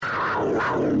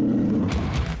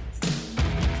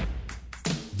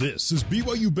This is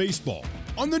BYU Baseball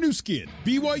on the new skin,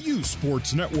 BYU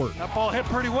Sports Network. That ball hit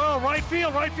pretty well. Right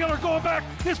field. Right fielder going back.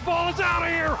 This ball is out of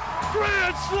here.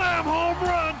 Grand slam home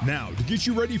run. Now, to get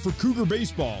you ready for Cougar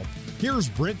Baseball, here's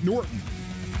Brent Norton.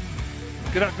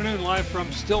 Good afternoon, live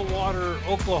from Stillwater,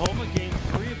 Oklahoma. Game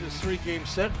 3 of this 3-game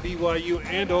set, BYU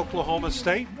and Oklahoma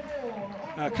State.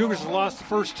 Cougars have lost the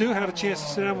first two. Had a chance to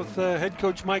sit down with head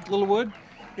coach Mike Littlewood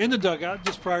in the dugout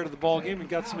just prior to the ball game and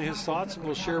got some of his thoughts, and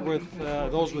we'll share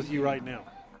those with you right now.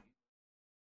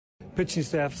 Pitching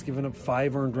staff's given up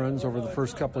 5 earned runs over the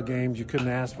first couple of games. You couldn't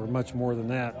ask for much more than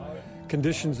that.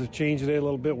 Conditions have changed today a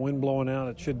little bit. Wind blowing out.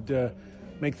 It should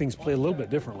make things play a little bit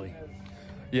differently.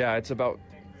 Yeah, it's about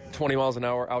 20 miles an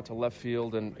hour out to left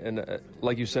field, and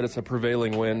like you said, it's a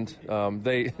prevailing wind.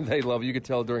 They love, you could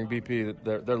tell during BP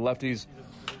that their lefties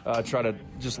try to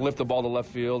just lift the ball to left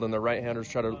field, and the right-handers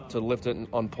try to lift it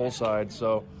on pull side.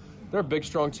 So they're a big,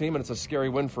 strong team, and it's a scary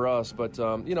win for us. But,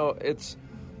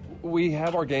 we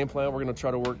have our game plan. We're going to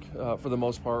try to work, for the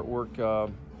most part,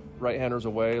 right-handers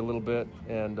away a little bit,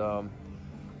 and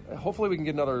hopefully we can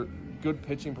get another good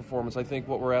pitching performance. I think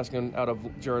what we're asking out of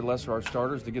Jared Lesser, our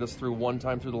starters, to get us through one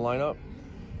time through the lineup.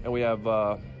 And we have,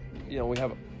 we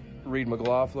have Reed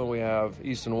McLaughlin, we have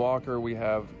Easton Walker, we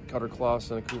have Cutter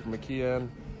Clausen and Cooper McKeon.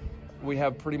 We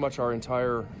have pretty much our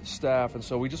entire staff, and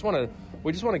so we just want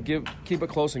to keep it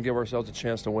close and give ourselves a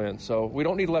chance to win. So we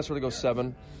don't need Lesser to go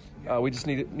 7. We just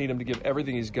need him to give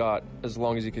everything he's got as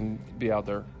long as he can be out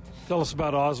there. Tell us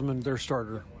about Osmond, their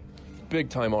starter. Big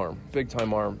time arm.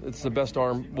 It's the best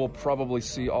arm we'll probably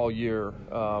see all year.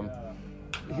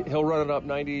 He'll run it up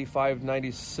 95,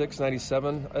 96,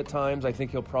 97 at times. I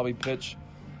think he'll probably pitch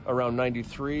around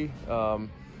 93.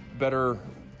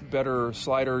 Better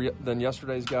slider than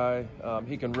yesterday's guy.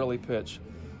 He can really pitch.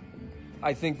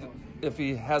 I think if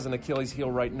he has an Achilles heel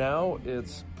right now,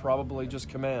 it's probably just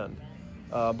command.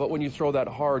 But when you throw that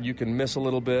hard, you can miss a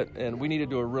little bit, and we need to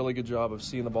do a really good job of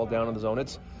seeing the ball down in the zone.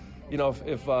 It's,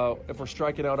 if we're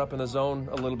striking out up in the zone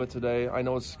a little bit today, I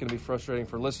know it's going to be frustrating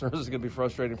for listeners. It's going to be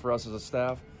frustrating for us as a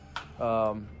staff.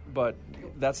 But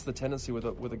that's the tendency with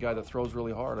a guy that throws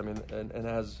really hard. I mean, and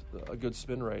has a good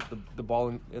spin rate. The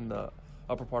ball in the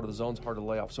upper part of the zone is hard to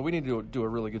lay off. So we need to do a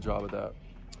really good job of that.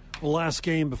 Well, last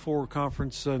game before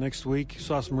conference next week,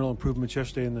 saw some real improvements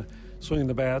yesterday in the swinging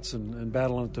the bats and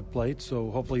battling at the plate.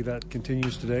 So hopefully that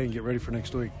continues today and get ready for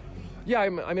next week. Yeah, I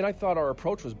mean, I thought our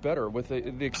approach was better, with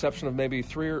the exception of maybe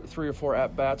three or four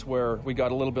at-bats where we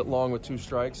got a little bit long with 2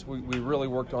 strikes. We really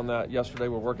worked on that yesterday.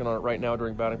 We're working on it right now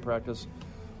during batting practice,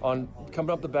 on coming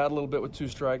up the bat a little bit with 2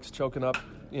 strikes, choking up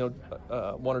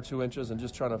 1 or 2 inches, and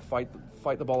just trying to fight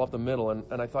the ball up the middle.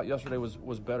 And I thought yesterday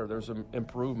was better. There's an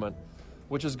improvement,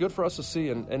 which is good for us to see.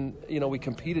 And we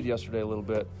competed yesterday a little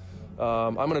bit.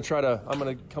 I'm going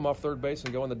to come off third base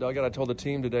and go in the dugout. I told the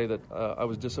team today that I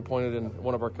was disappointed in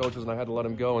one of our coaches and I had to let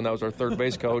him go, and that was our third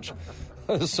base coach.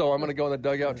 So I'm going to go in the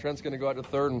dugout. Trent's going to go out to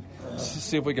third and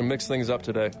see if we can mix things up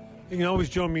today. You can always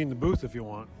join me in the booth if you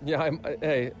want. Yeah,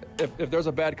 hey, if there's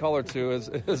a bad call or two,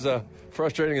 as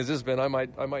frustrating as this has been, I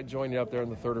might join you up there in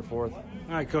the third or fourth. All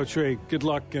right, Coach Ray, good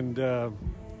luck, and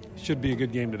should be a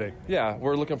good game today. Yeah,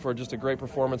 we're looking for just a great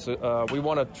performance. We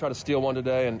want to try to steal one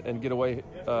today and get away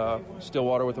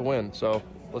Stillwater with a win. So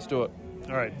let's do it.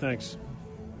 All right, thanks.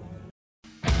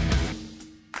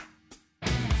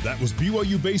 That was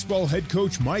BYU baseball head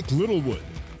coach Mike Littlewood.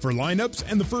 For lineups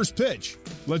and the first pitch,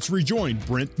 let's rejoin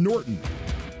Brent Norton.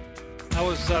 That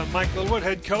was Mike Littlewood,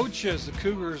 head coach, as the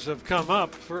Cougars have come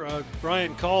up.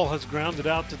 Brian Call has grounded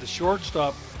out to the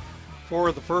shortstop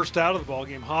for the first out of the ball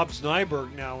game. Hobbs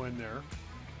Nyberg now in there.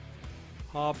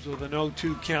 Hobbs with an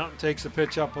 0-2 count takes the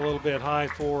pitch up a little bit high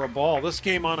for a ball. This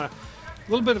game on a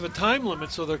little bit of a time limit,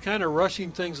 so they're kind of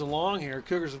rushing things along here.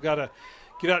 Cougars have got to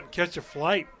get out and catch a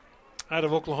flight out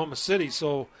of Oklahoma City.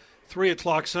 So 3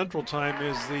 o'clock Central Time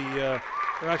is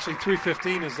or actually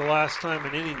 3:15 is the last time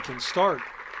an inning can start.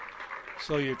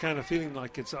 So you're kind of feeling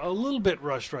like it's a little bit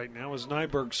rushed right now as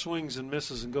Nyberg swings and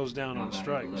misses and goes down on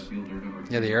strikes.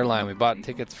 Yeah, the airline, we bought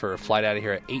tickets for a flight out of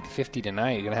here at 8:50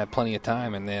 tonight. You're going to have plenty of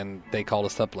time. And then they called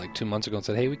us up like 2 months ago and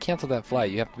said, hey, we canceled that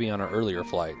flight. You have to be on an earlier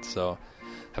flight. So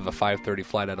have a 5:30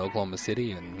 flight out of Oklahoma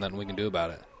City and nothing we can do about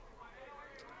it.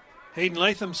 Hayden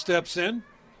Latham steps in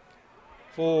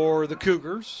for the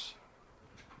Cougars.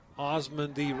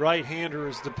 Osmond, the right-hander,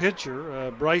 is the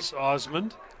pitcher. Bryce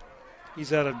Osmond.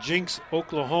 He's out of Jinx,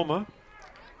 Oklahoma.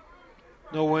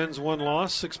 No wins, 1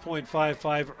 loss,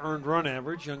 6.55 earned run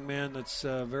average. Young man that's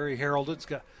very heralded.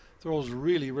 Throws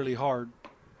really, really hard.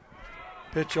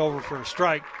 Pitch over for a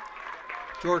strike.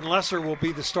 Jordan Lesser will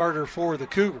be the starter for the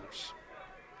Cougars.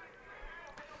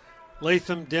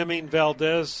 Latham, Deming,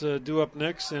 Valdez due up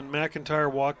next, and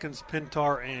McIntyre, Watkins,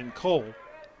 Pintar, and Cole.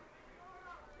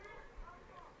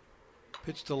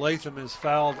 Pitch to Latham is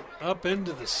fouled up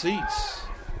into the seats.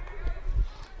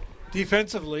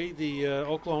 Defensively, the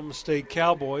Oklahoma State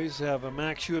Cowboys have a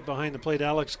Max Hewitt behind the plate,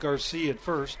 Alex Garcia at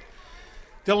first,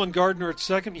 Dylan Gardner at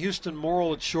second, Houston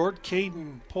Morrill at short,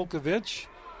 Caden Polkovich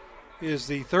is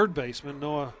the third baseman,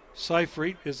 Noah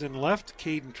Seifert is in left,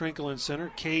 Caden Trinkle in center,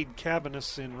 Cade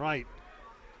Cabanis in right.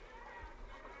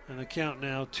 And the count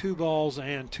now 2 balls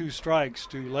and 2 strikes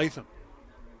to Latham.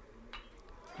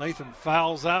 Latham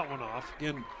fouls that one off.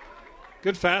 Again,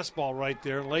 good fastball right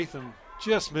there. Latham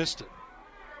just missed it.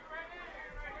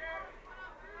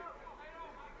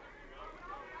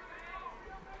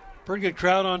 Pretty good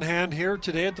crowd on hand here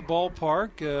today at the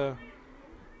ballpark.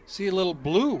 See a little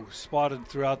blue spotted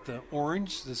throughout the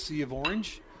orange, the sea of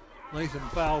orange. Latham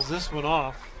fouls this one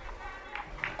off.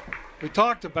 We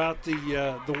talked about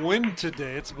the wind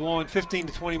today. It's blowing 15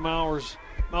 to 20 miles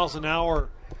an hour,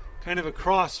 kind of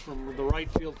across from the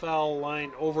right field foul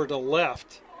line over to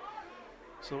left.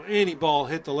 So any ball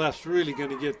hit the left's really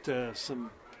going to get some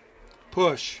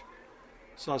push.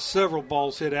 Saw several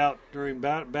balls hit out during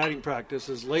batting practice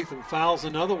as Latham fouls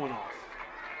another one off.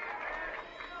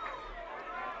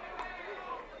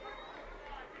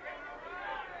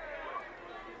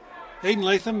 Hayden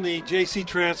Latham, the JC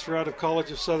transfer out of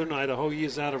College of Southern Idaho. He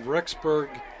is out of Rexburg,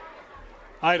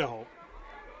 Idaho.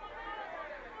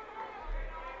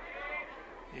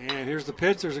 And here's the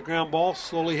pitch. There's a ground ball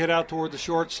slowly hit out toward the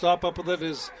shortstop. Up with it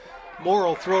is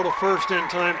Morrill. Throw to first in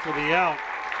time for the out.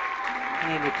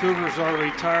 And the Cougars are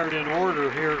retired in order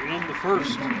here in the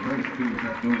first.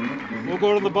 We'll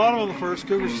go to the bottom of the first.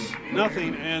 Cougars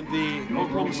nothing, and the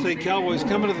Oklahoma State Cowboys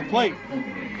coming to the plate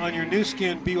on your new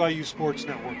skin BYU Sports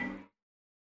Network.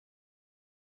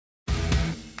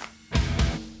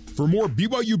 For more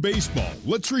BYU baseball,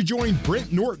 let's rejoin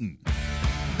Brent Norton.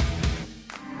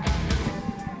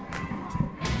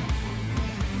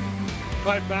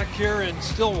 Right back here in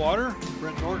Stillwater,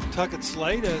 Brent Norton, Tuckett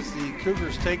Slade, as the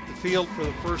Cougars take the field for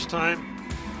the first time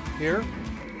here.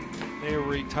 They are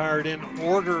retired in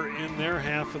order in their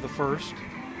half of the first.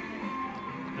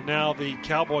 And now the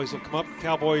Cowboys will come up.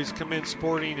 Cowboys come in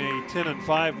sporting a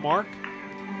 10-5 mark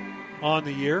on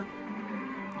the year.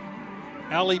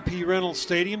 Allie P. Reynolds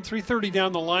Stadium, 3:30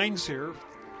 down the lines here,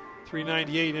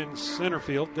 398 in center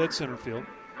field, dead center field.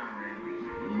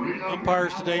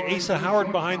 Umpires today, Asa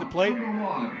Howard behind the plate,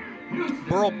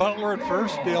 Burl Butler at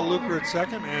first, Dale Luker at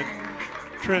second, and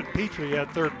Trent Petrie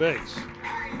at third base.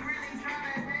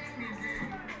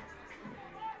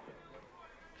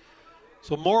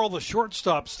 So Morrill, the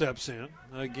shortstop, steps in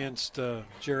against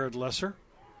Jared Lesser.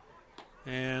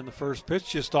 And the first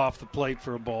pitch just off the plate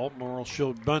for a ball. Morrill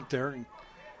showed bunt there and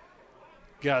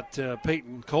got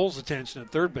Peyton Cole's attention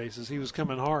at third base as he was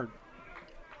coming hard.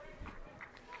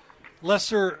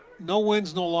 Lesser, no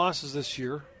wins, no losses this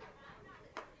year.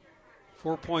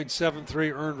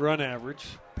 4.73 earned run average.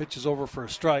 Pitches over for a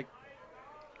strike.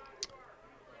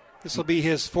 This will be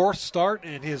his fourth start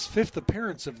and his fifth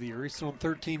appearance of the year. He's thrown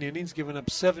 13 innings, given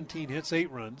up 17 hits, 8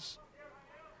 runs.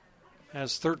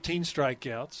 Has 13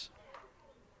 strikeouts.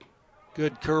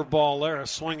 Good curveball there, a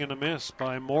swing and a miss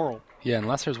by Morrill. Yeah, and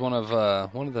Lesser's one of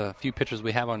the few pitchers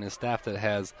we have on his staff that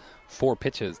has 4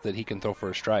 pitches that he can throw for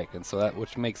a strike, and so that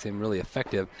which makes him really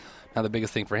effective. Now the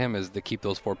biggest thing for him is to keep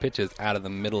those 4 pitches out of the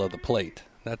middle of the plate.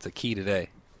 That's a key today.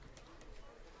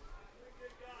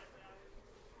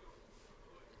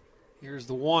 Here's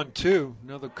the 1-2.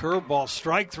 Another curveball.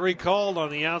 Strike 3 called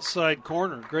on the outside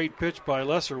corner. Great pitch by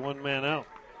Lesser, 1 man out.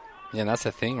 Yeah, and that's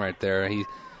the thing right there. He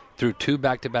threw 2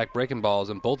 back-to-back breaking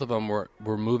balls, and both of them were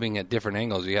moving at different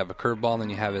angles. You have a curveball, and then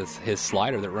you have his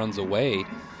slider that runs away.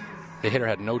 The hitter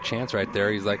had no chance right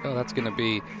there. He's like, oh, that's going to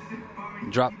be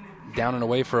drop down and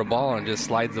away for a ball, and just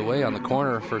slides away on the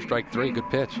corner for strike 3. Good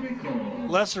pitch.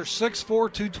 Lesser, 6'4",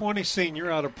 220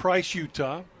 senior out of Price,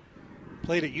 Utah.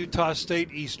 Played at Utah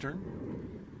State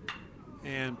Eastern.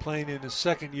 And playing in his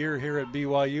second year here at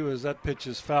BYU as that pitch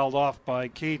is fouled off by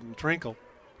Caden Trinkle.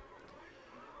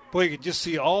 Boy, you could just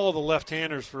see all the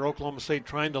left-handers for Oklahoma State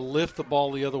trying to lift the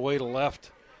ball the other way to left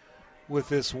with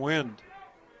this wind.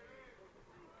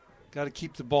 Got to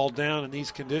keep the ball down in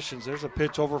these conditions. There's a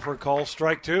pitch over for a call,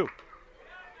 strike 2.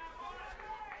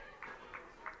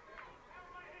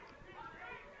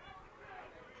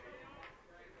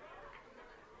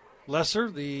 Lesser,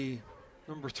 the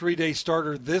number 3-day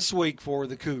starter this week for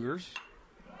the Cougars.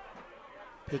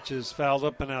 Pitch is fouled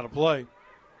up and out of play.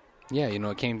 Yeah,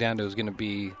 it came down to it was going to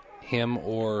be him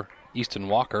or Easton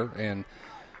Walker, and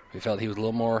we felt he was a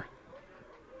little more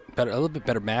a little bit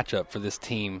better matchup for this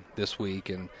team this week,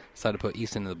 and decided to put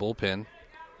Easton in the bullpen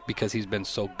because he's been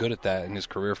so good at that in his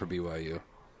career for BYU.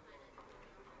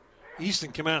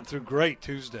 Easton came out and threw great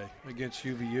Tuesday against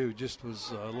UVU. Just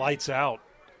was lights out.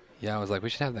 Yeah, I was like, we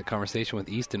should have that conversation with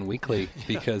Easton weekly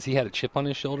because he had a chip on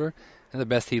his shoulder and the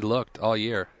best he looked all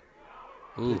year.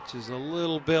 Ooh. Which is a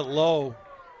little bit low.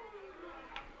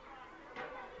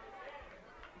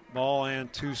 Ball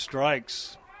and 2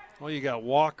 strikes. Well, you got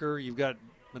Walker, you've got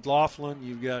McLaughlin,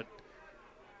 you've got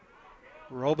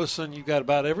Robeson, you've got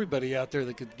about everybody out there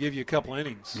that could give you a couple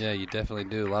innings. Yeah, you definitely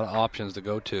do. A lot of options to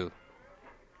go to.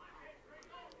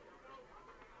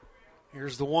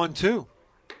 Here's the 1-2.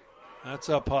 That's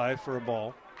up high for a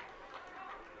ball.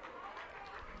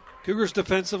 Cougars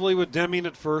defensively with Deming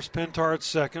at first, Pintar at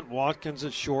second, Watkins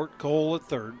at short, Cole at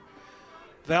third.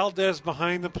 Valdez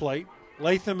behind the plate,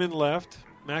 Latham in left,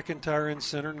 McIntyre in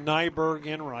center, Nyberg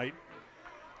in right.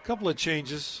 A couple of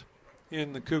changes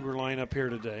in the Cougar lineup here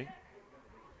today.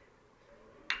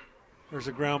 There's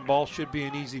a ground ball, should be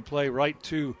an easy play right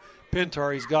to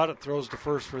Pintar. He's got it, throws to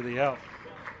first for the out.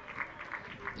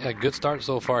 Yeah, good start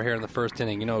so far here in the first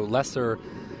inning. You know, Lesser,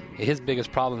 his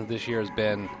biggest problem this year has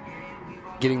been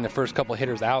getting the first couple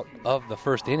hitters out of the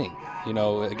first inning. You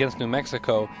know, against New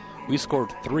Mexico, we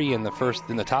scored 3 in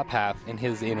the top half in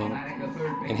his inning,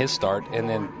 in his start, and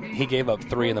then he gave up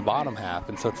 3 in the bottom half.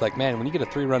 And so it's like, man, when you get a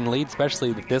 3-run lead, especially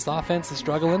if this offense is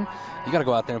struggling, you got to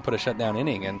go out there and put a shutdown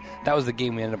inning. And that was the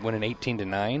game we ended up winning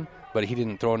 18-9, but he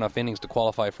didn't throw enough innings to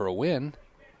qualify for a win.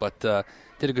 But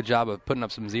did a good job of putting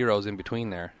up some zeros in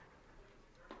between there.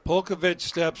 Polkovich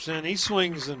steps in. He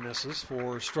swings and misses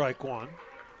for strike 1.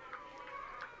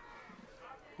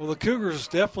 Well, the Cougars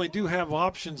definitely do have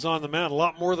options on the mound, a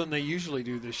lot more than they usually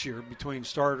do this year between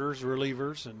starters,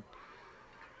 relievers, and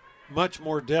much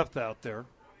more depth out there.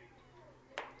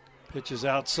 Pitch is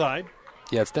outside.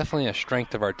 Yeah, it's definitely a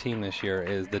strength of our team this year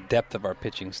is the depth of our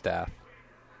pitching staff.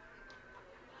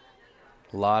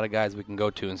 A lot of guys we can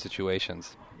go to in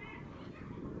situations.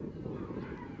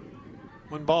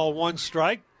 1 ball, 1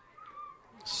 strike.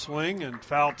 Swing and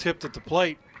foul tipped at the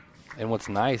plate. And what's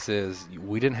nice is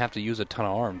we didn't have to use a ton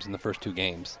of arms in the first 2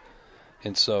 games.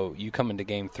 And so you come into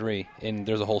game 3, and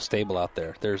there's a whole stable out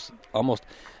there. There's almost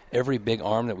every big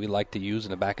arm that we like to use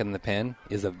in the back of the pen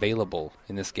is available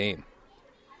in this game.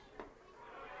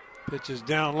 Pitch is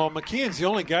down low. McKeon's the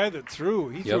only guy that threw.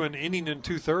 He threw an inning and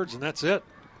 2/3, and that's it.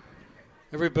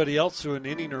 Everybody else threw an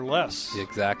inning or less.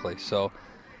 Exactly. So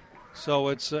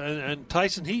it's and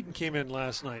Tyson Heaton came in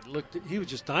last night. Looked, he was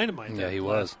just dynamite. Yeah, he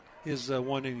was. His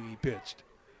 1 inning he pitched.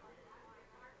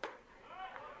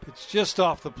 Pitch just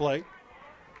off the plate,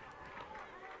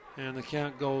 and the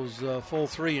count goes full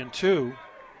 3-2.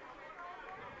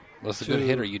 Well, it's a good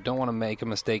hitter. You don't want to make a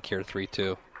mistake here.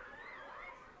 3-2.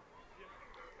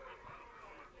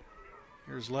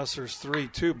 Here's Lesser's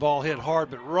 3-2. Ball hit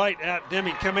hard, but right at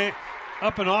Demi. Coming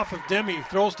up and off of Demi.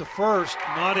 Throws to first.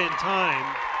 Not in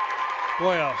time.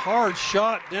 Boy, a hard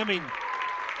shot. Deming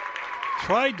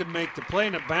tried to make the play,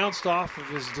 and it bounced off of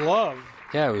his glove.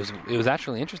 Yeah, it was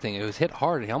actually interesting. It was hit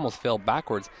hard, and he almost fell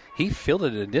backwards. He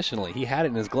fielded it additionally. He had it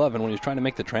in his glove, and when he was trying to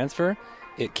make the transfer,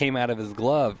 it came out of his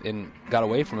glove and got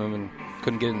away from him and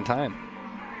couldn't get it in time.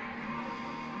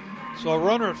 So a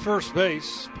runner at first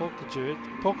base,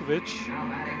 Polkovich.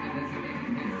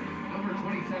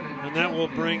 And that will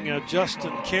bring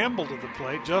Justin Campbell to the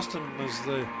plate. Justin was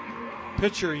the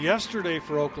pitcher yesterday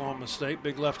for Oklahoma State,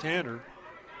 big left-hander.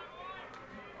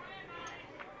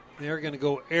 They're going to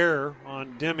go error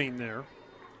on Deming there.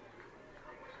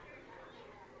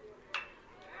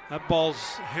 That ball's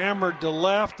hammered to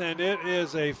left, and it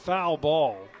is a foul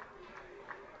ball.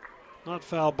 Not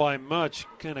foul by much,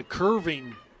 kind of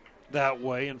curving that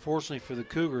way. Unfortunately for the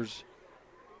Cougars,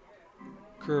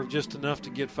 curved just enough to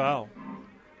get foul.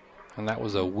 And that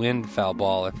was a wind foul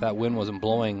ball. If that wind wasn't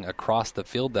blowing across the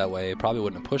field that way, it probably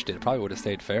wouldn't have pushed it. It probably would have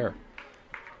stayed fair.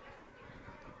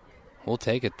 We'll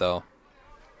take it, though.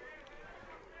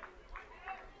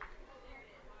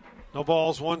 No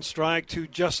balls, 1 strike to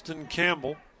Justin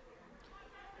Campbell.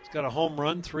 He's got a home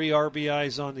run, 3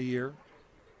 RBIs on the year.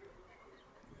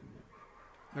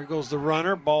 There goes the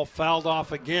runner. Ball fouled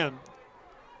off again.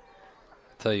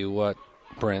 Tell you what,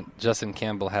 Brent, Justin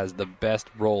Campbell has the best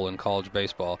role in college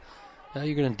baseball. Now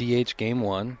you're going to DH game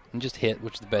 1 and just hit,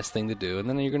 which is the best thing to do. And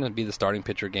then you're going to be the starting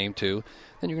pitcher game 2.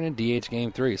 Then you're going to DH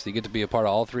game 3. So you get to be a part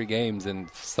of all 3 games in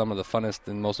some of the funnest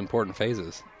and most important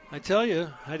phases. I tell you,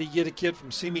 how do you get a kid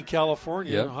from Simi,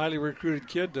 California, a highly recruited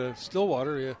kid, to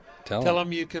Stillwater? You tell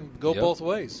him you can go both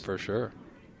ways. For sure.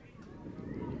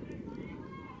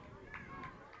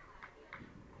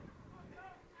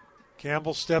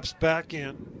 Campbell steps back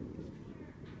in.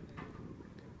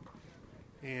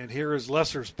 And here is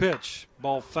Lesser's pitch.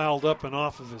 Ball fouled up and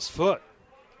off of his foot.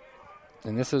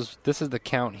 And this is the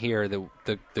count here that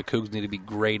the Cougs need to be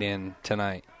great in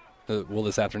tonight.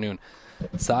 This afternoon.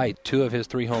 Cy, 2 of his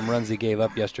 3 home runs he gave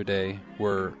up yesterday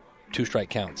were 2-strike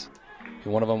counts.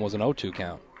 And one of them was an 0-2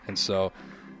 count. And so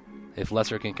if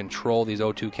Lesser can control these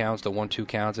 0-2 counts to 1-2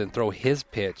 counts and throw his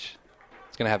pitch,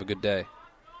 he's going to have a good day.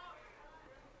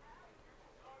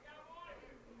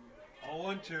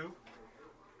 0-2.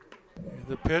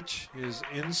 The pitch is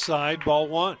inside, ball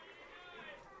 1.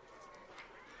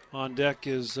 On deck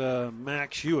is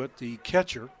Max Hewitt, the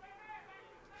catcher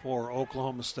for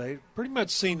Oklahoma State. Pretty much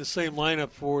seen the same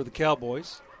lineup for the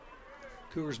Cowboys.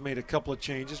 Cougars made a couple of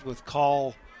changes with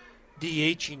Call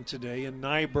DHing today and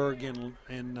Nyberg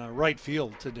in right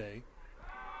field today.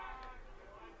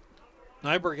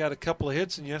 Nyberg had a couple of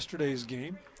hits in yesterday's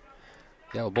game.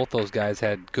 Yeah, well, both those guys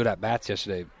had good at-bats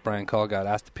yesterday. Brian Call got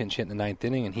asked to pinch hit in the 9th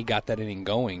inning, and he got that inning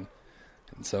going.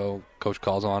 And so Coach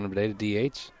calls on him today to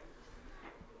DH.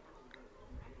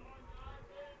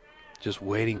 Just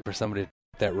waiting for somebody to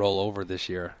that roll over this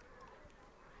year.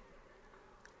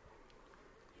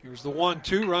 Here's the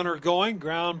 1-2, runner going,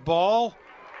 ground ball,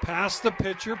 past the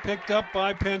pitcher, picked up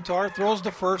by Pintar, throws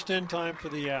to first in time for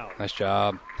the out. Nice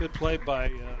job. Good play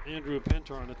by Andrew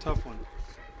Pintar on a tough one.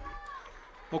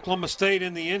 Oklahoma State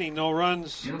in the inning, no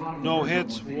runs, no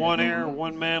hits, 1 error,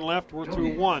 1 man left. We're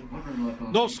through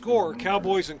 1. No score,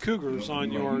 Cowboys and Cougars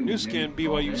on your new skin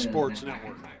BYU Sports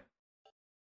Network.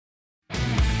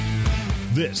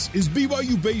 This is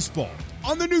BYU Baseball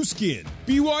on the new skin,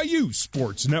 BYU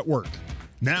Sports Network.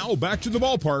 Now back to the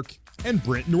ballpark and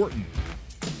Brent Norton.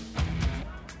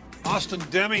 Austin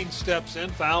Deming steps in,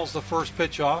 fouls the first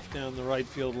pitch off down the right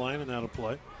field line and out of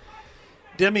play.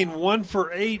 Deming 1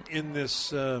 for 8 in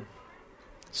this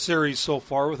series so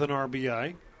far with an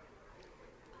RBI.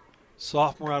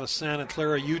 Sophomore out of Santa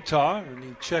Clara, Utah, and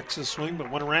he checks his swing but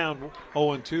went around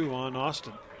 0-2 on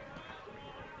Austin.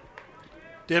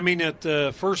 Deming at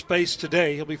first base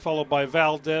today. He'll be followed by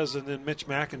Valdez and then Mitch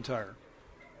McIntyre.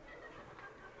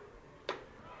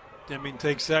 Deming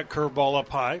takes that curveball up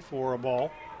high for a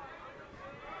ball.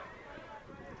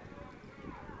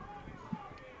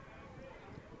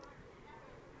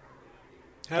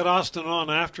 Had Austin on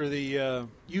after the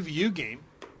UVU game,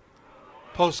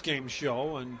 post-game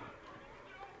show, and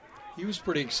he was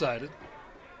pretty excited.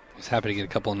 He's happy to get a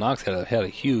couple of knocks. Had a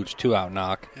huge 2-out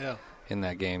knock in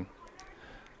that game.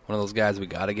 One of those guys we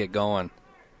got to get going.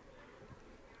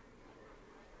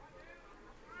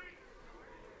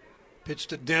 Pitch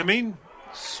to Deming.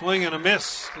 Swing and a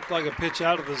miss. Looked like a pitch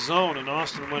out of the zone, and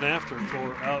Austin went after it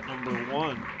for out number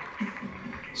 1.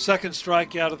 Second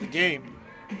strikeout of the game.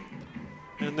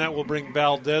 And that will bring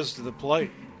Valdez to the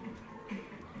plate.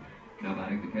 Now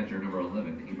batting the catcher, number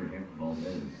 11, Abraham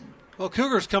Valdez. Well,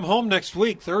 Cougars come home next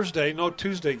week, Thursday. No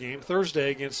Tuesday game.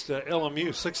 Thursday against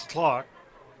LMU, 6 o'clock.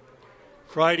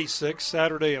 Friday 6,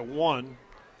 Saturday at 1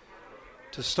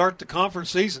 to start the conference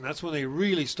season. That's when they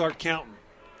really start counting.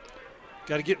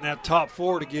 Got to get in that top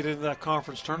 4 to get into that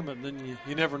conference tournament, and then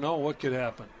you never know what could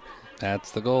happen.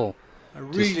 That's the goal. I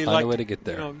really Just find like a way to get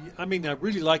there. I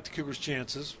really like the Cougars'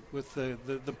 chances with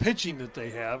the pitching that they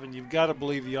have, and you've got to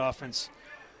believe the offense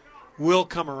will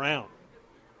come around.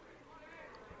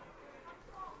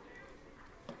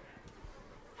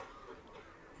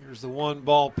 Here's the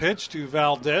 1-ball pitch to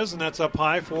Valdez, and that's up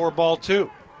high for ball 2.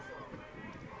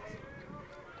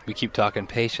 We keep talking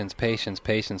patience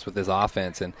with this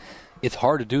offense, and it's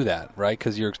hard to do that, right?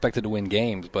 Because you're expected to win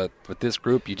games, but with this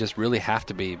group, you just really have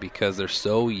to be because they're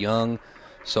so young,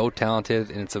 so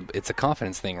talented, and it's a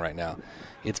confidence thing right now.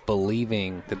 It's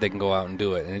believing that they can go out and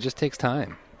do it, and it just takes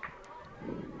time.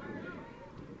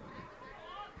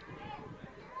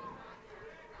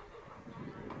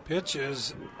 Pitch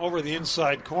is over the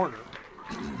inside corner.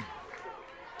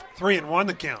 3-1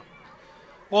 the count.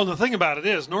 Well, the thing about it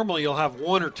is, normally you'll have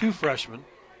 1 or 2 freshmen,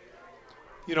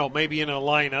 maybe in a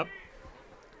lineup.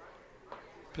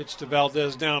 Pitch to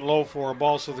Valdez down low for a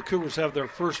ball, so the Cougars have their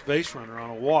first base runner on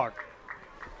a walk.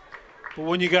 But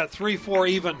when you got 3, 4,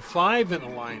 even 5 in the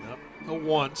lineup at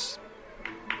once,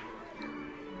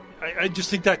 I just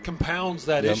think that compounds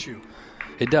that issue.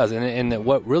 It does, and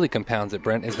what really compounds it,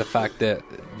 Brent, is the fact that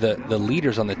the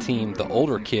leaders on the team, the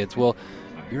older kids, well,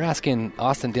 you're asking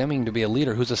Austin Deming to be a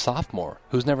leader who's a sophomore,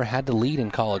 who's never had to lead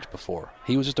in college before.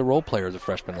 He was just a role player as a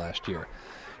freshman last year.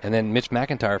 And then Mitch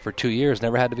McIntyre for 2 years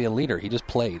never had to be a leader. He just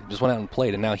played, just went out and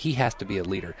played, and now he has to be a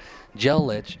leader.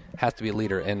 Jelich has to be a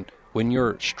leader, and when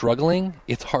you're struggling,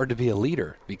 it's hard to be a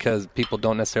leader because people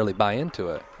don't necessarily buy into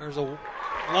it. There's a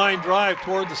line drive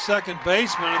toward the second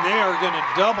baseman, and they are going to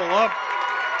double up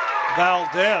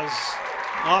Valdez.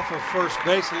 off of first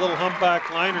base, a little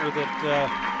humpback liner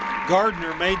that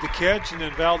Gardner made the catch, and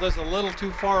then Valdez a little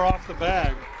too far off the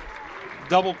bag.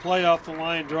 Double play off the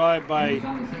line drive by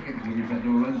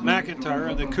McIntyre,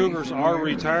 and the Cougars are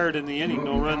retired in the inning.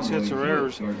 No runs, hits, or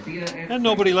errors. And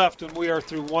nobody left, and we are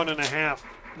through 1.5.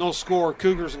 No score,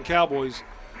 Cougars and Cowboys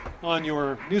on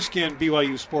your new skin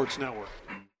BYU Sports Network.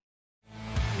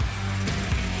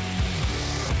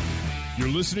 You're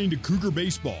listening to Cougar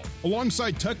Baseball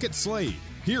alongside Tuckett Slade.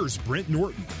 Here's Brent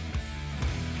Norton.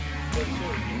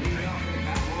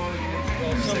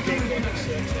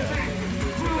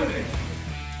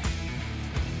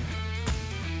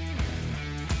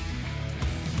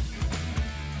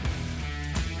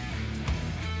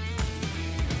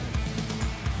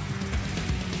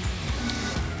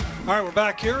 All right, we're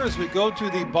back here as we go to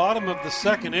the bottom of the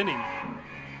second inning.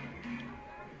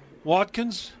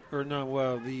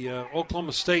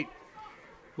 Oklahoma State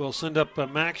will send up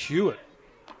Max Hewitt.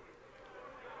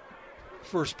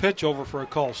 First pitch over for a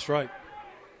call strike.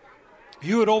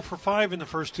 Hewitt 0 for 5 in the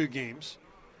first two games.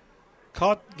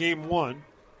 Caught game one.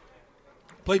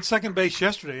 Played second base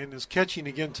yesterday and is catching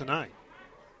again tonight.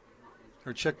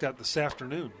 Or checked out this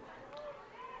afternoon.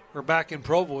 We're back in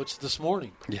Provo. It's this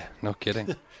morning. Yeah, no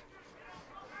kidding.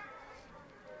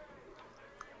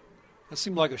 That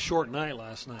seemed like a short night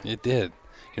last night. It did.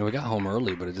 We got home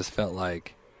early, but it just felt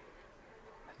like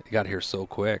it got here so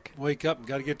quick. Wake up and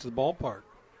got to get to the ballpark.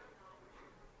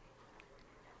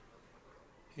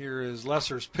 Here is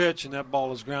Lesser's pitch, and that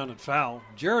ball is grounded foul.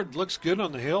 Jared looks good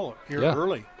on the hill here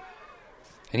early.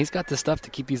 And he's got this stuff to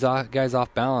keep these guys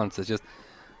off balance. It's just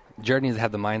Jared needs to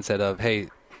have the mindset of, hey,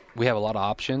 we have a lot of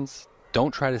options.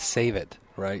 Don't try to save it,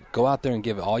 right? Go out there and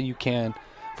give it all you can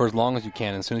for as long as you can.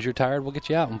 And as soon as you're tired, we'll get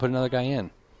you out and put another guy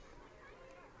in.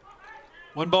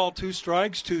 1 ball, 2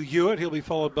 strikes to Hewitt. He'll be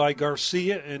followed by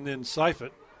Garcia and then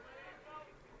Seifert.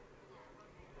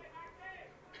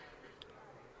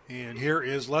 And here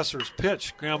is Lesser's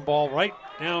pitch. Ground ball right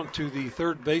down to the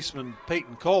third baseman,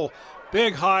 Peyton Cole.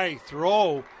 Big high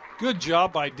throw. Good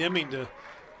job by Deming to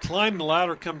climb the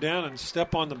ladder, come down, and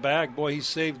step on the bag. Boy, he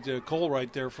saved Cole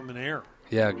right there from an error.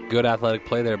 Yeah, good athletic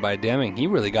play there by Deming. He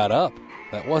really got up.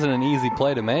 That wasn't an easy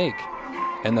play to make.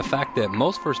 And the fact that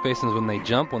most first basemen, when they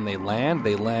jump, when they land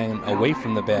away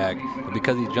from the bag. But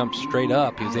because he jumped straight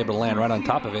up, he was able to land right on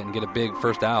top of it and get a big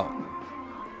first out.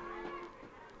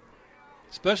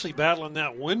 Especially battling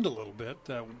that wind a little bit.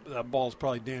 That ball's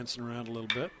probably dancing around a little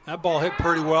bit. That ball hit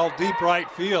pretty well, deep right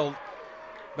field.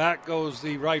 Back goes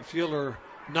the right fielder,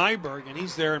 Nyberg, and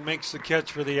he's there and makes the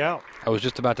catch for the out. I was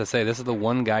just about to say, this is the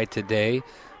one guy today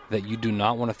that you do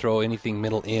not want to throw anything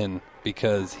middle in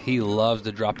because he loves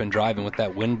to drop and drive, and with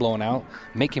that wind blowing out,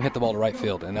 make him hit the ball to right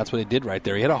field. And that's what he did right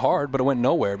there. He hit it hard, but it went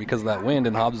nowhere because of that wind,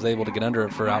 and Hobbs was able to get under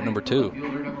it for out number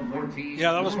 2.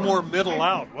 Yeah, that was more middle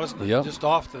out, wasn't it? Yep. Just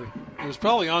off the – it was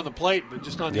probably on the plate, but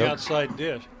just on the outside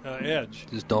edge.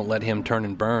 Just don't let him turn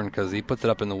and burn because he puts it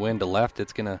up in the wind to left.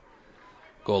 It's going to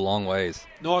go a long ways.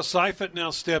 Noah Seifert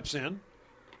now steps in.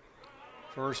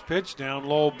 First pitch down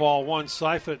low, ball 1.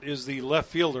 Seifert is the left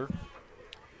fielder.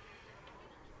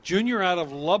 Junior out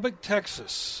of Lubbock,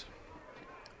 Texas.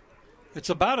 It's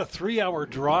about a 3-hour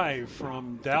drive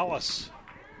from Dallas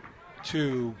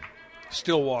to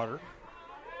Stillwater.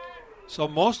 So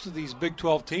most of these Big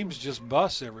 12 teams just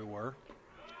bus everywhere.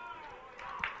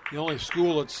 The only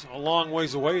school that's a long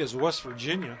ways away is West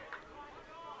Virginia.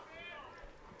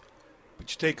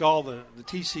 But you take all the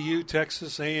TCU,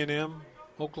 Texas, A&M,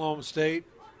 Oklahoma State,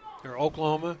 or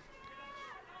Oklahoma,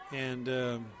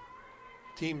 and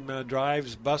team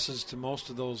drives buses to most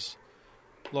of those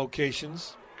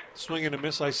locations. Swing and a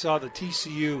miss. I saw the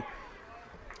TCU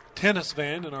tennis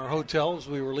van in our hotel as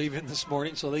we were leaving this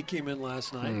morning, so they came in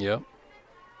last night. Yep.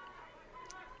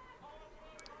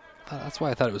 That's why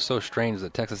I thought it was so strange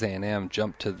that Texas A&M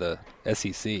jumped to the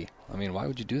SEC. I mean, why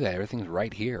would you do that? Everything's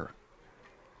right here.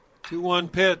 2-1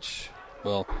 pitch.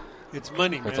 Well, it's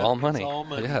money, man. It's all money. It's all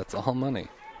money. Yeah, it's all money.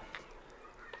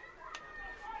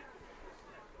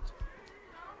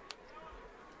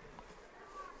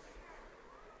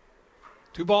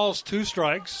 Two balls, 2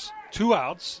 strikes, 2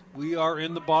 outs. We are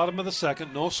in the bottom of the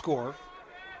second, no score.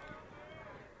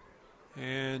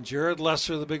 And Jared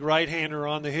Lesser, the big right-hander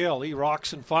on the hill, he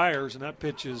rocks and fires, and that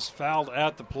pitch is fouled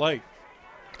at the plate.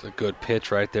 It's a good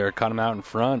pitch right there. Caught him out in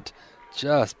front.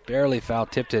 Just barely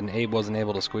foul-tipped it, and Abe wasn't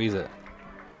able to squeeze it.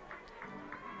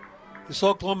 This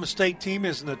Oklahoma State team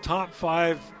is in the top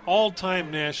 5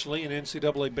 all-time nationally in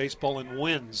NCAA baseball in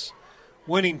wins,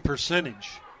 winning percentage.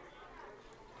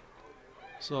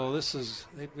 So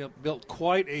they've built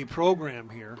quite a program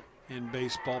here in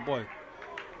baseball. Boy,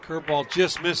 curveball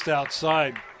just missed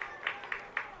outside.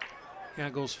 Yeah,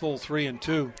 it goes full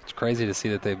 3-2. It's crazy to see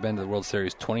that they've been to the World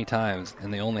Series 20 times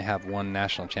and they only have one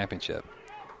national championship.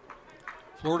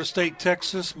 Florida State,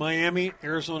 Texas, Miami,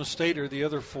 Arizona State are the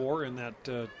other 4 in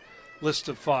that list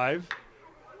of 5.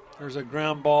 There's a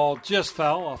ground ball just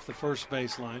foul off the first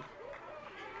baseline.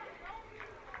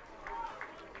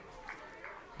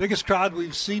 Biggest crowd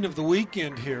we've seen of the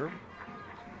weekend here.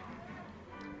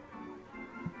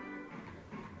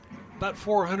 About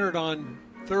 400 on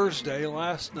Thursday.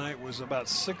 Last night was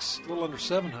about a little under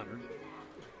 700.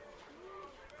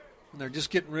 And they're just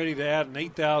getting ready to add an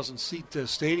 8,000-seat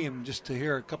stadium just to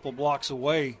hear a couple blocks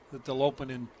away that they'll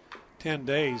open in 10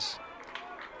 days.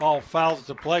 Ball fouled at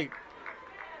the plate.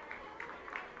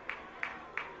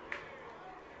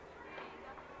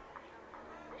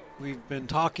 We've been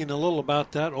talking a little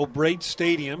about that. O'Brate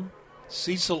Stadium.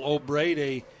 Cecil O'Brate,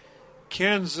 a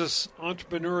Kansas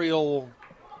entrepreneurial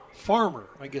farmer,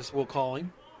 I guess we'll call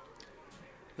him,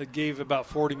 that gave about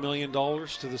 $40 million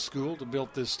to the school to build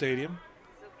this stadium.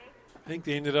 I think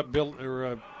they ended up ended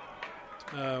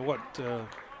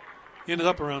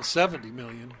up around $70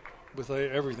 million with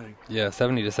everything. Yeah,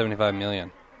 70 to 75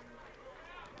 million.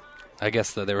 I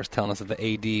guess they were telling us that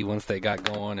the AD, once they got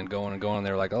going,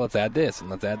 they were like, oh, let's add this,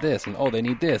 and let's add this, and oh, they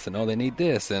need this, and oh, they need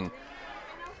this. And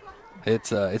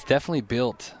it's definitely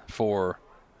built for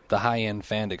the high-end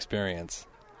fan experience.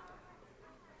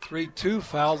 3-2,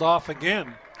 fouled off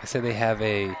again. I say they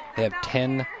have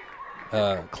 10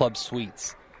 club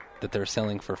suites that they're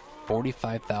selling for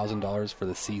 $45,000 for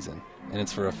the season, and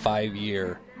it's for a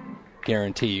 5-year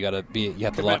guarantee. You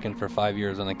have to lock in for 5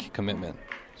 years on a commitment.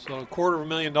 So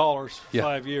 $250,000 for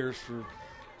 5 years for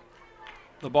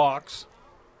the box.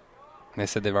 And they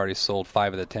said they've already sold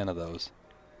 5 of the 10 of those.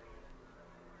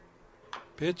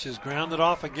 Pitch is grounded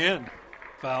off again.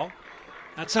 Foul.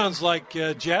 That sounds like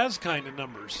Jazz kind of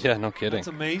numbers. Yeah, no kidding. That's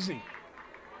amazing.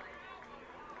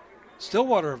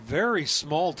 Stillwater, a very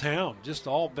small town, just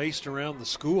all based around the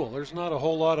school. There's not a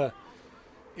whole lot of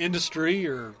industry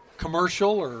or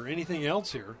commercial or anything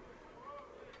else here.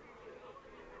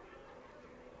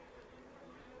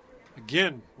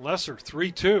 Again, Lesser,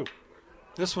 3-2.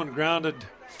 This one grounded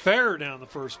fair down the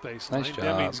first baseline. Nice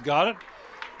job. Deming's got it.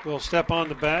 Will step on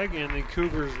the bag, and the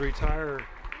Cougars retire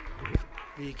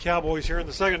the Cowboys here in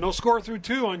the second. No score through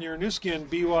 2 on your new skin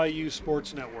BYU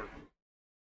Sports Network.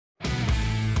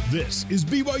 This is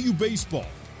BYU Baseball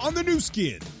on the new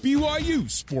skin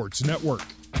BYU Sports Network.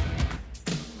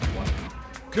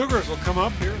 Cougars will come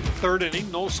up here in the third inning.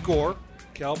 No score.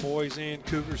 Cowboys and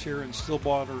Cougars here in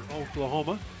Stillwater,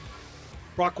 Oklahoma.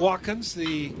 Brock Watkins,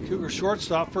 the Cougar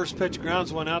shortstop, first pitch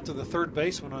grounds one out to the third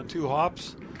baseman on 2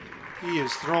 hops. He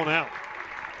is thrown out.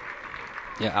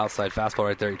 Yeah, outside fastball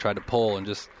right there. He tried to pull and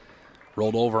just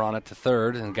rolled over on it to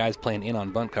third, and the guy's playing in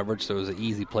on bunt coverage, so it was an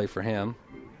easy play for him.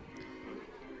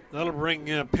 That'll bring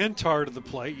Pintar to the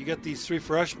plate. You got these 3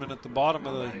 freshmen at the bottom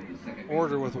of the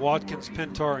order with Watkins,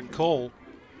 Pintar, and Cole.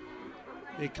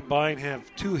 They combined have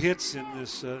 2 hits in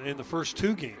this in the first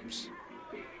 2 games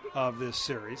of this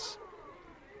series.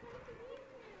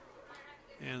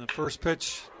 And the first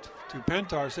pitch to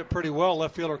Pintar is hit pretty well.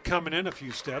 Left fielder coming in a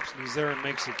few steps, and he's there and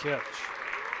makes the catch.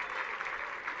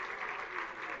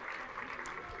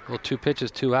 Well, 2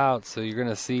 pitches, 2 outs, so you're going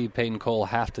to see Peyton Cole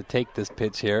have to take this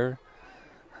pitch here.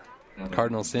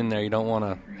 Cardinals in there. You don't want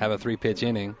to have a 3-pitch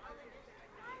inning.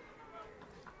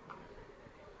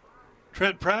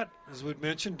 Trent Pratt, as we'd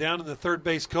mentioned, down in the third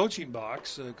base coaching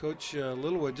box. Coach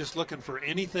Littlewood just looking for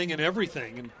anything and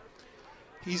everything. And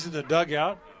he's in the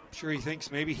dugout. I'm sure he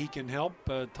thinks maybe he can help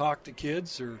talk to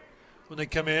kids or when they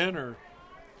come in, or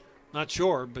not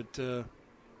sure, but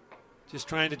just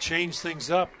trying to change things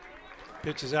up.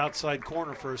 Pitches outside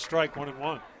corner for a strike,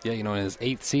 1-1. Yeah, in his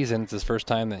 8th season, it's his first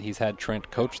time that he's had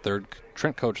Trent coach third.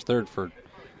 Trent coached third for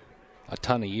a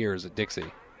ton of years at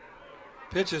Dixie.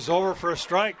 Pitch is over for a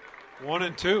strike,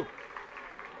 1-2.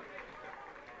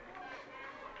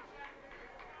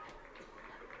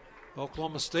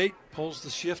 Oklahoma State pulls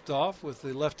the shift off with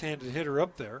the left-handed hitter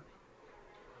up there.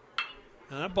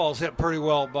 And that ball's hit pretty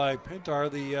well by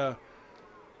Pintar. The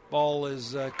ball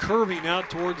is curving out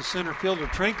toward the center fielder,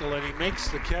 Trinkle, and he makes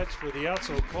the catch for the out.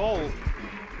 So Cole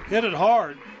hit it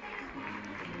hard.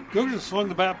 Cougars swung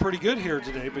the bat pretty good here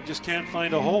today, but just can't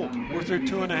find a hole. We're through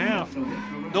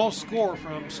 2.5. No score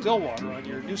from Stillwater on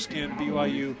your new skin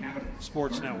BYU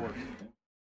Sports Network.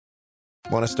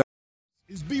 Want to start?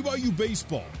 Is BYU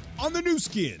Baseball on the new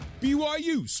skin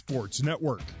BYU Sports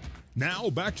Network. Now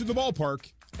back to the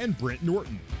ballpark and Brent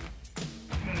Norton.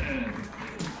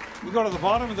 We go to the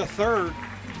bottom of the third.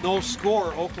 No score.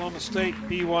 Oklahoma State,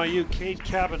 BYU. Cade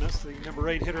Cabanis, the number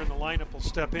 8 hitter in the lineup, will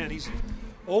step in. He's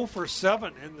 0 for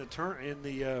 7 in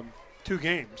the 2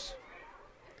 games.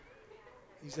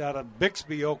 He's out of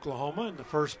Bixby, Oklahoma, in the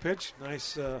first pitch.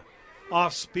 Nice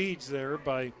off speeds there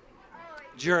by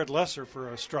Jared Lesser for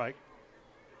a strike.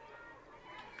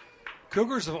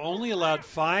 Cougars have only allowed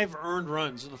 5 earned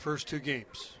runs in the first 2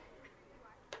 games.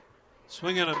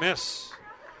 Swing and a miss.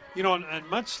 You know, and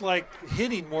much like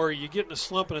hitting where you get in a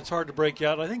slump and it's hard to break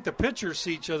out, I think the pitchers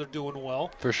see each other doing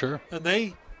well. For sure. And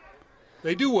they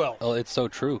do well. Well, it's so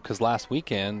true because last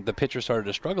weekend the pitcher started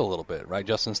to struggle a little bit, right?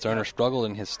 Justin Sterner struggled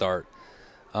in his start.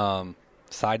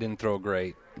 Cy didn't throw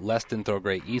great. Les didn't throw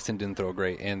great. Easton didn't throw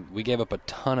great. And we gave up a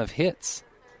ton of hits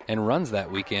and runs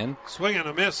that weekend. Swing and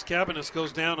a miss. Cabinets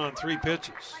goes down on 3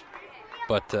 pitches.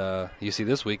 But you see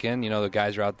this weekend, you know, the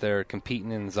guys are out there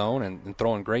competing in the zone and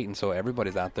throwing great, and so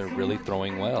everybody's out there really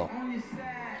throwing well.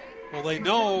 Well, they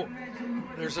know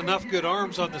there's enough good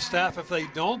arms on the staff. If they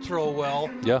don't throw well,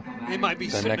 they might be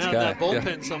sitting out of that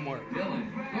bullpen somewhere.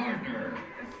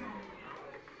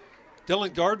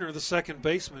 Dylan Gardner, the second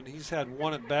baseman, he's had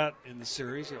 1 at bat in the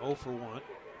series, 0 for 1.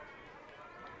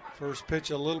 First pitch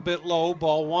a little bit low,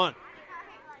 ball 1.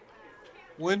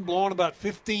 Wind blowing about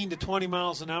 15 to 20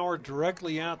 miles an hour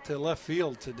directly out to left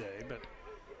field today, but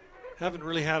haven't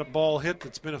really had a ball hit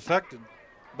that's been affected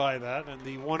by that. And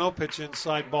the 1-0 pitch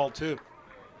inside, ball 2.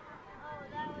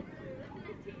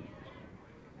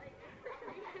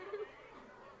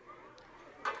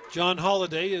 John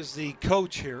Holliday is the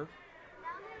coach here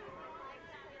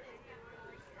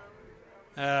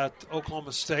at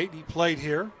Oklahoma State. He played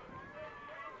here.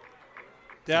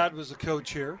 Dad was a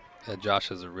coach here. Yeah, Josh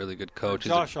is a really good coach.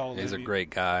 He's a great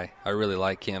guy. I really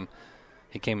like him.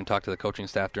 He came and talked to the coaching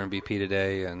staff during BP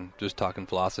today and just talking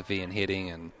philosophy and hitting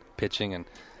and pitching. And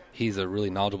he's a really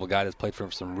knowledgeable guy that's played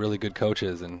for some really good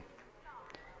coaches, and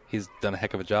he's done a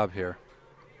heck of a job here.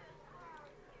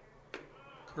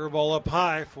 Curveball up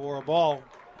high for a ball.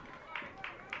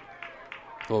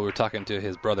 Well, we were talking to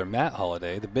his brother Matt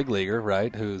Holliday, the big leaguer,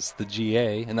 right, who's the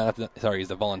GA, and he's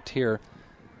the volunteer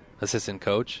assistant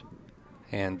coach.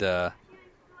 And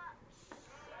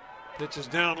pitch is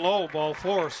down low, ball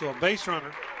 4, so a base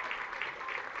runner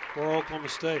for Oklahoma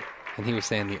State. And he was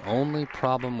saying the only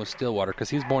problem with Stillwater, because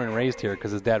he was born and raised here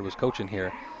because his dad was coaching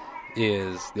here,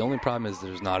 is the only problem is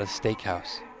there's not a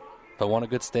steakhouse. If I want a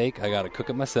good steak, I got to cook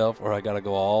it myself or I got to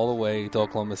go all the way to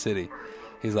Oklahoma City.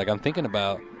 He's like, I'm thinking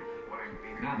about,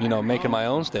 making my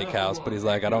own steakhouse, but he's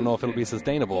like, I don't know if it'll be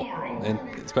sustainable, and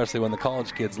especially when the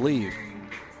college kids leave,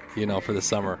 for the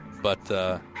summer. But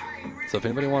so if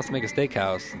anybody wants to make a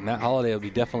steakhouse, Matt Holliday will be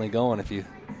definitely going if you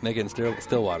make it in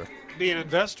Stillwater. Be an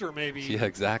investor, maybe. Yeah,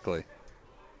 exactly.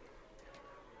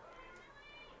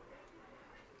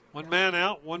 1 man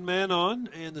out, 1 man on,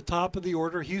 and the top of the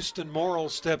order, Houston Morrill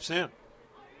steps in.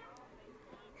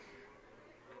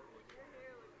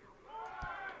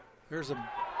 There's a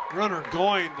runner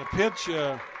going. The pitch,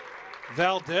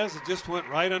 Valdez, it just went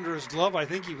right under his glove. I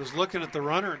think he was looking at the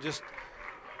runner and just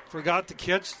forgot to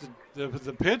catch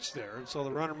the pitch there. And so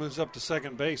the runner moves up to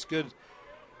second base. Good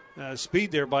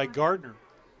speed there by Gardner.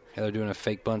 Yeah, they're doing a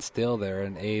fake bunt still there,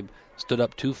 and Abe stood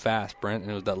up too fast, Brent,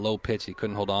 and it was that low pitch. He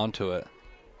couldn't hold on to it.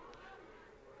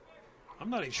 I'm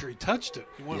not even sure he touched it.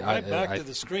 He went back to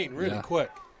the screen really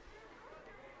quick.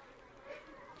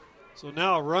 So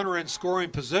now a runner in scoring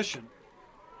position.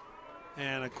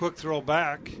 And a quick throw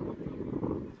back.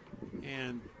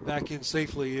 And back in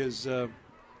safely is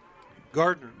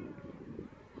Gardner.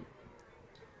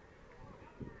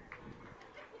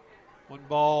 1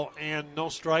 ball and no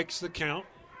strikes the count.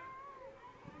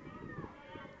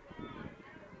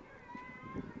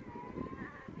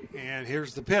 And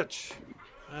here's the pitch.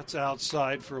 That's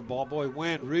outside for a ball. Boy,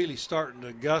 wind really starting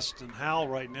to gust and howl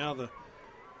right now. The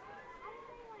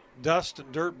dust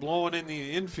and dirt blowing in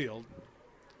the infield.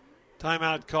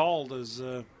 Timeout called as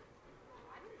looked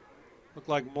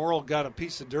like Morrill got a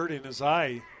piece of dirt in his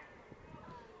eye.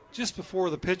 Just before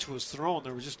the pitch was thrown,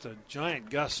 there was just a giant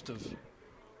gust of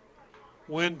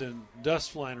wind and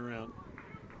dust flying around.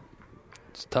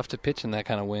 It's tough to pitch in that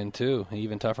kind of wind, too, and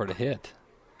even tougher to hit.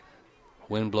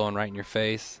 Wind blowing right in your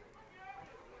face.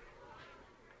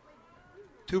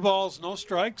 2 balls, no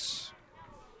strikes.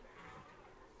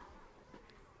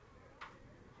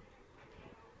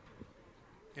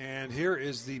 And here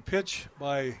is the pitch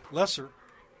by Lesser.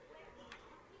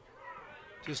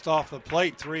 Just off the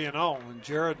plate, 3-0. And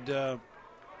Jared,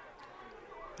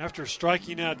 after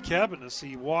striking out Cabinets,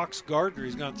 he walks Gardner.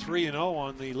 He's gone 3-0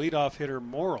 on the leadoff hitter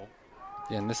Morrill.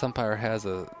 Yeah, and this umpire has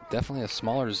definitely a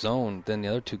smaller zone than the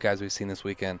other 2 guys we've seen this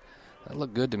weekend. That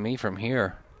looked good to me from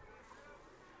here.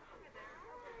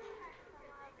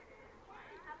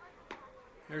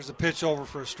 There's a pitch over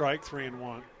for a strike,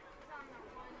 3-1.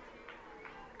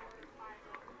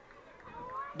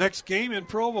 Next game in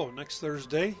Provo, next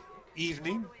Thursday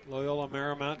evening. Loyola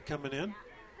Marymount coming in.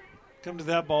 Come to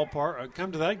that ballpark,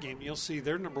 come to that game, you'll see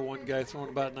their number one guy throwing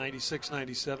about 96,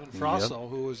 97. Frosso,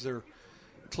 who was their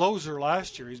closer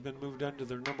last year. He's been moved under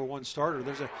their number one starter.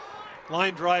 There's a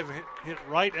line drive hit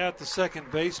right at the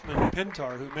second baseman,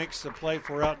 Pintar, who makes the play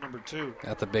for out number 2.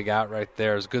 That's a big out right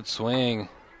there. It's a good swing.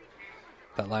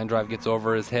 That line drive gets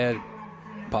over his head,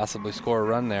 possibly score a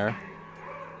run there.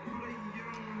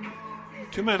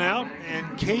 2 men out, and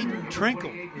Caden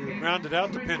Trinkle, who grounded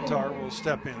out to Pintar, will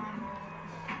step in.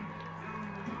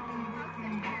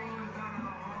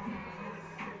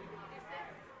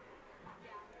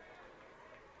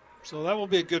 So that will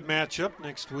be a good matchup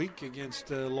next week against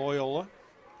Loyola.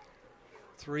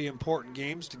 3 important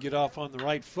games to get off on the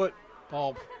right foot.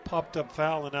 Ball popped up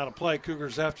foul and out of play.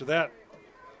 Cougars after that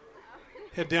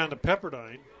head down to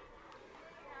Pepperdine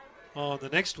on the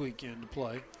next weekend to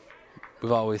play.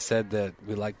 We've always said that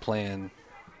we like playing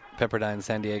Pepperdine,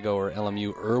 San Diego, or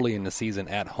LMU early in the season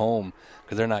at home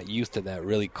because they're not used to that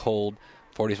really cold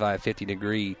 45,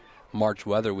 50-degree March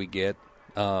weather we get.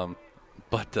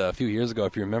 But a few years ago,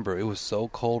 if you remember, it was so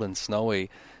cold and snowy,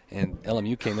 and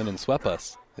LMU came in and swept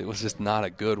us. It was just not a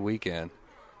good weekend.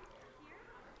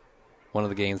 One of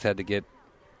the games had to get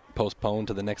postponed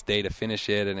to the next day to finish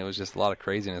it, and it was just a lot of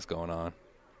craziness going on.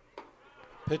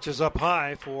 Pitch is up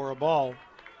high for a ball.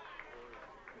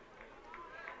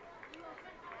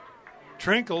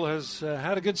 Trinkle has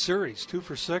had a good series, 2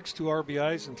 for 6, 2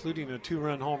 RBIs, including a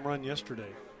 2-run home run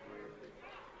yesterday.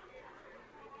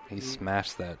 He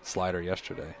smashed that slider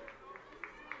yesterday.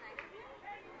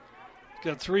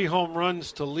 Got 3 home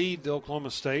runs to lead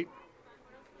Oklahoma State.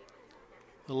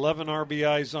 11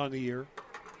 RBIs on the year.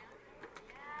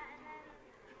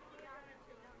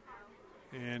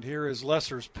 And here is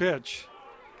Lesser's pitch.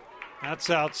 That's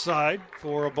outside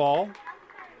for a ball.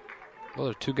 Well,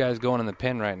 there are 2 guys going in the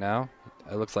pen right now.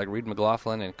 It looks like Reed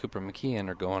McLaughlin and Cooper McKeon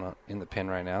are going in the pen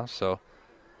right now. So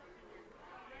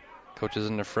coach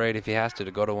isn't afraid if he has to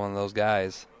go to one of those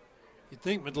guys. You'd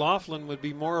think McLaughlin would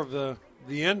be more of the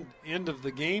end of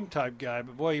the game type guy,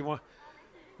 but boy,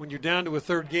 when you're down to a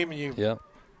third game and you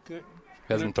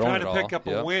hasn't thrown trying at all. to pick up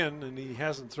a win and he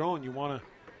hasn't thrown, you want to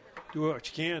do what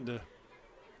you can to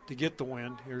get the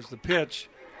win. Here's the pitch,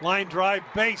 line drive,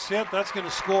 base hit. That's going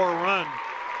to score a run.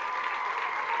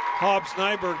 Hobbs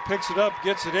Nyberg picks it up,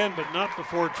 gets it in, but not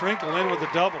before Trinkle in with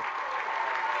a double.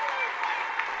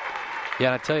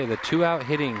 Yeah, I tell you, the 2-out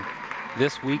hitting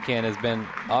this weekend has been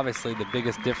obviously the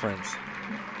biggest difference.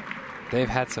 They've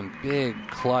had some big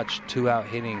clutch 2-out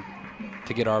hitting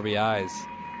to get RBIs.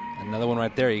 Another one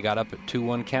right there, he got up at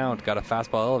 2-1 count, got a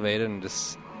fastball elevated, and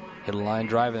just hit a line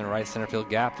drive in the right center field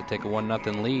gap to take a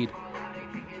 1-0 lead.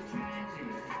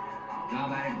 Now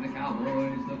back the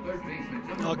Cowboys, the third baseman.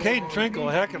 Well, Caden Trinkle,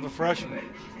 a heck of a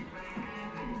freshman.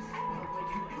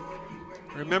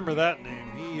 Remember that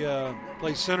name. He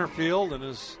plays center field and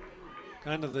is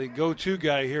kind of the go-to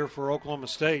guy here for Oklahoma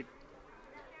State.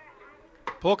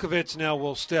 Polkovich now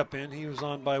will step in. He was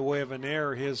on by way of an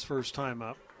error his first time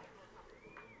up.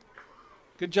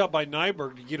 Good job by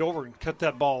Nyberg to get over and cut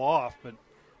that ball off, but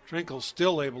Trinkle's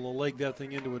still able to leg that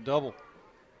thing into a double.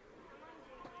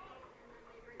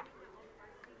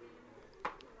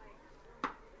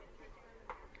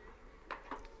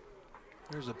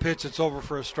 There's a pitch that's over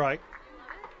for a strike.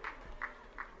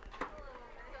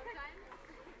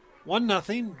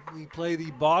 1-0. We play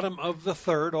the bottom of the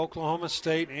third, Oklahoma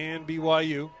State and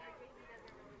BYU.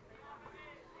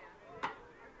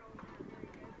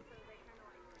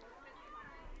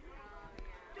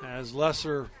 As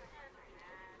Lesser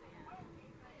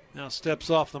now steps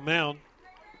off the mound.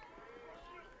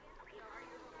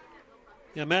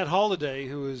 Yeah, Matt Holliday,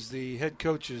 who is the head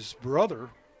coach's brother,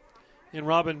 and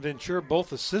Robin Ventura,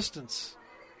 both assistants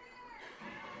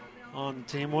on the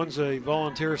team. One's a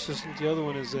volunteer assistant. The other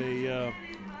one is a,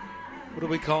 what do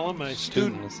we call him? A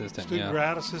student assistant. Student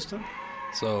grad assistant.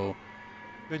 So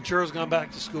Ventura's gone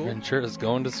back to school. Ventura's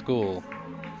going to school.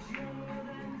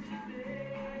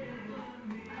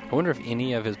 I wonder if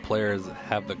any of his players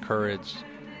have the courage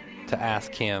to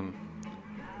ask him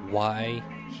why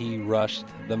he rushed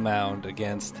the mound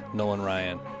against Nolan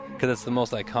Ryan. Because it's the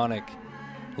most iconic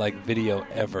video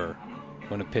ever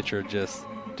when a pitcher just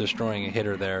destroying a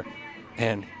hitter there.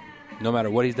 And no matter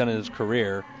what he's done in his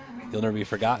career, he'll never be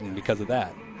forgotten because of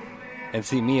that. And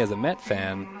see, me as a Met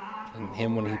fan, and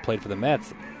him when he played for the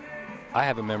Mets, I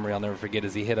have a memory I'll never forget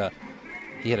is he hit a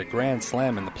grand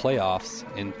slam in the playoffs,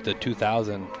 in the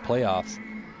 2000 playoffs,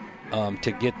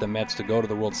 to get the Mets to go to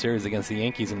the World Series against the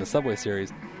Yankees in the Subway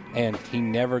Series, and he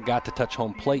never got to touch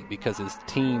home plate because his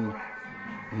team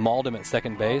mauled him at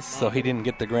second base, so he didn't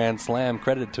get the grand slam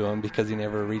credited to him because he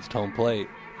never reached home plate.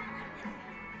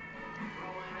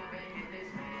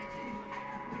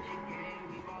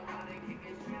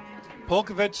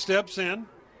 Polkovich steps in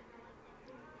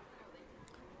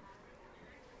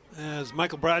as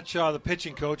Michael Bradshaw, the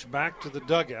pitching coach, back to the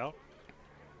dugout.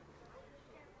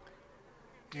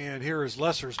 And here is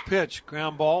Lesser's pitch.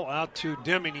 Ground ball out to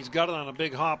Deming. He's got it on a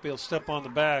big hop. He'll step on the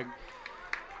bag.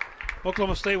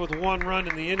 Oklahoma State with 1 run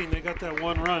in the inning. They got that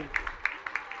 1 run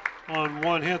on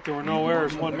 1 hit. There were no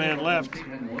errors, 1 man left.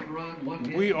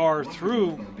 We are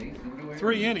through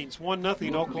 3 innings,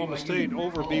 1-0 Oklahoma State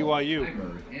over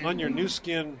BYU on your new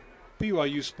skin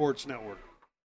BYU Sports Network.